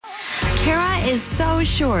is so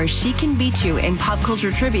sure she can beat you in pop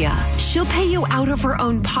culture trivia. She'll pay you out of her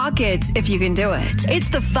own pocket if you can do it. It's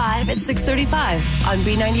the 5 at 6:35 on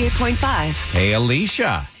B98.5. Hey,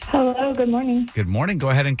 Alicia. Hello, good morning. Good morning. Go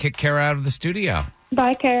ahead and kick Kara out of the studio.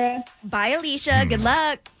 Bye, Kara. Bye, Alicia. Good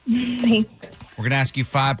luck. Thanks. We're going to ask you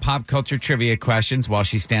 5 pop culture trivia questions while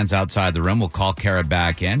she stands outside the room. We'll call Kara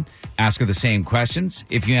back in, ask her the same questions.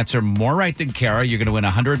 If you answer more right than Kara, you're going to win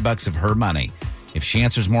 $100 of her money. If she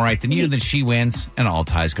answers more right than you, then she wins, and all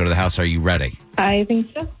ties go to the house. Are you ready? I think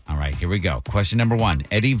so. All right, here we go. Question number 1.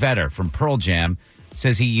 Eddie Vedder from Pearl Jam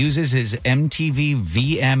says he uses his MTV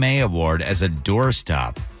VMA award as a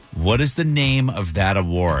doorstop. What is the name of that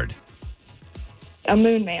award? A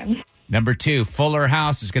moon man. Number 2, Fuller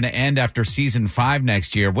House is going to end after season 5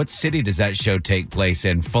 next year. What city does that show take place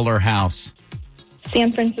in? Fuller House.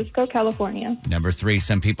 San Francisco, California. Number 3,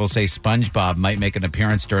 some people say SpongeBob might make an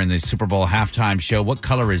appearance during the Super Bowl halftime show. What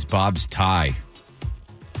color is Bob's tie?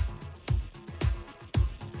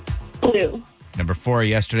 Blue. Number 4,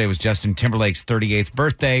 yesterday was Justin Timberlake's 38th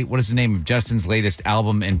birthday. What is the name of Justin's latest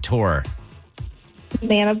album and tour?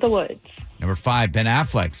 Man of the Woods. Number 5, Ben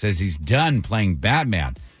Affleck says he's done playing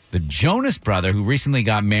Batman. The Jonas brother, who recently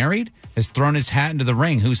got married, has thrown his hat into the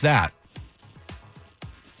ring. Who's that?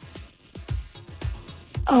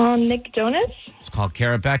 Nick Jonas. Let's call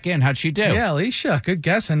Kara back in. How'd she do? Yeah, Alicia, good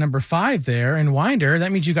guess on number 5 there. And Winder,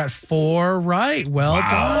 that means you got 4 right. Well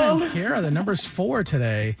done, Kara. The number's 4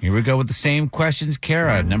 today. Here we go with the same questions,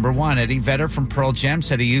 Kara. Number 1, Eddie Vedder from Pearl Jam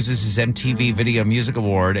said he uses his MTV Video Music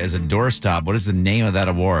Award as a doorstop. What is the name of that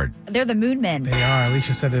award? They're the Moon Men. They are.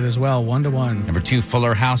 Alicia said it as well. 1-1. Number 2,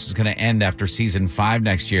 Fuller House is going to end after season 5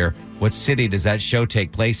 next year. What city does that show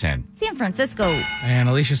take place in? San Francisco. And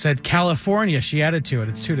Alicia said California. She added to it.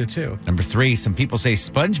 It's 2-2. Number 3, some people say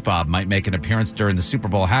SpongeBob might make an appearance during the Super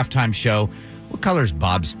Bowl halftime show. What color is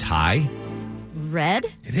Bob's tie? Red.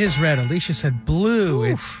 It is red. Alicia said blue.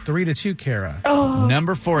 It's 3-2, Kara.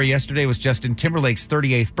 Number 4, yesterday was Justin Timberlake's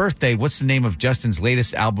 38th birthday. What's the name of Justin's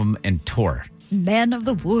latest album and tour? Man of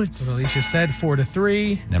the Woods. So Alicia said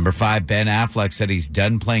 4-3. Number 5, Ben Affleck said he's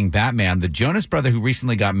done playing Batman. The Jonas brother, who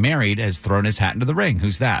recently got married, has thrown his hat into the ring.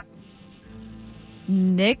 Who's that?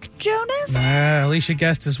 Nick Jonas? Alicia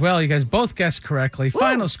guessed as well. You guys both guessed correctly. Woo.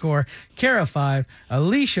 Final score, Kara 5,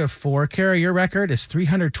 Alicia 4. Kara, your record is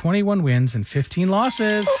 321 wins and 15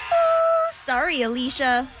 losses. Sorry,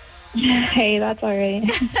 Alicia. Hey, that's all right.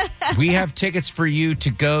 We have tickets for you to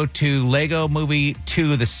go to Lego Movie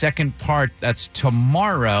 2, the second part. That's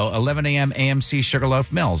tomorrow, 11 a.m. AMC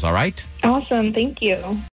Sugarloaf Mills, all right? Awesome. Thank you.